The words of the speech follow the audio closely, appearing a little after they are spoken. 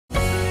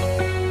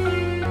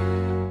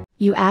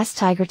You ask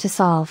Tiger to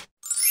solve.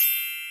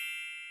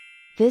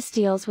 This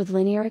deals with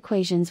linear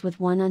equations with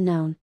one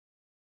unknown.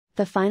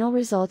 The final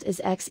result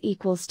is x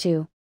equals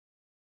 2.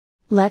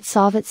 Let's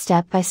solve it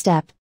step by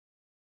step.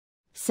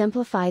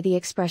 Simplify the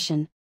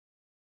expression.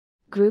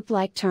 Group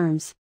like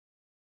terms.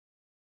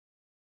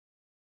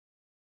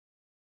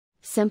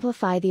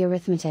 Simplify the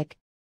arithmetic.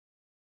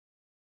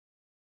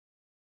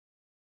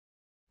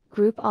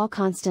 Group all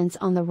constants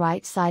on the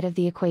right side of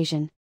the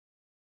equation.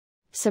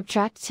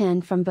 Subtract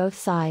 10 from both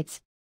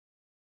sides.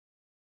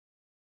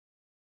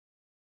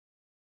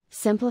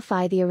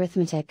 Simplify the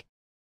arithmetic.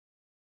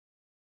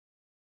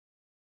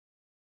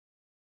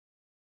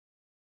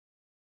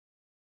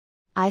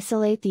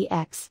 Isolate the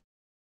x.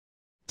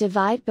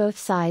 Divide both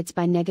sides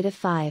by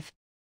 -5.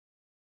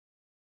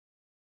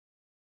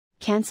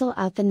 Cancel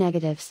out the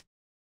negatives.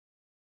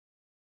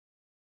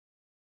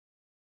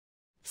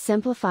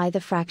 Simplify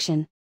the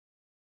fraction.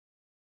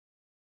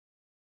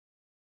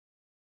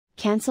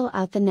 Cancel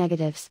out the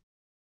negatives.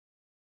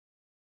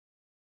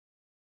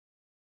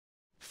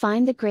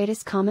 Find the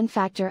greatest common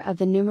factor of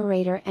the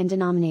numerator and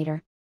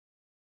denominator.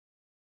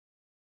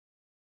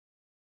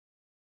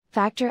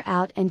 Factor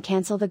out and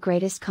cancel the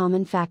greatest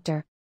common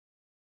factor.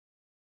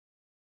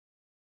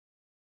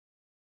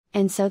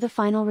 And so the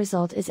final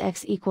result is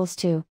x equals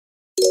 2.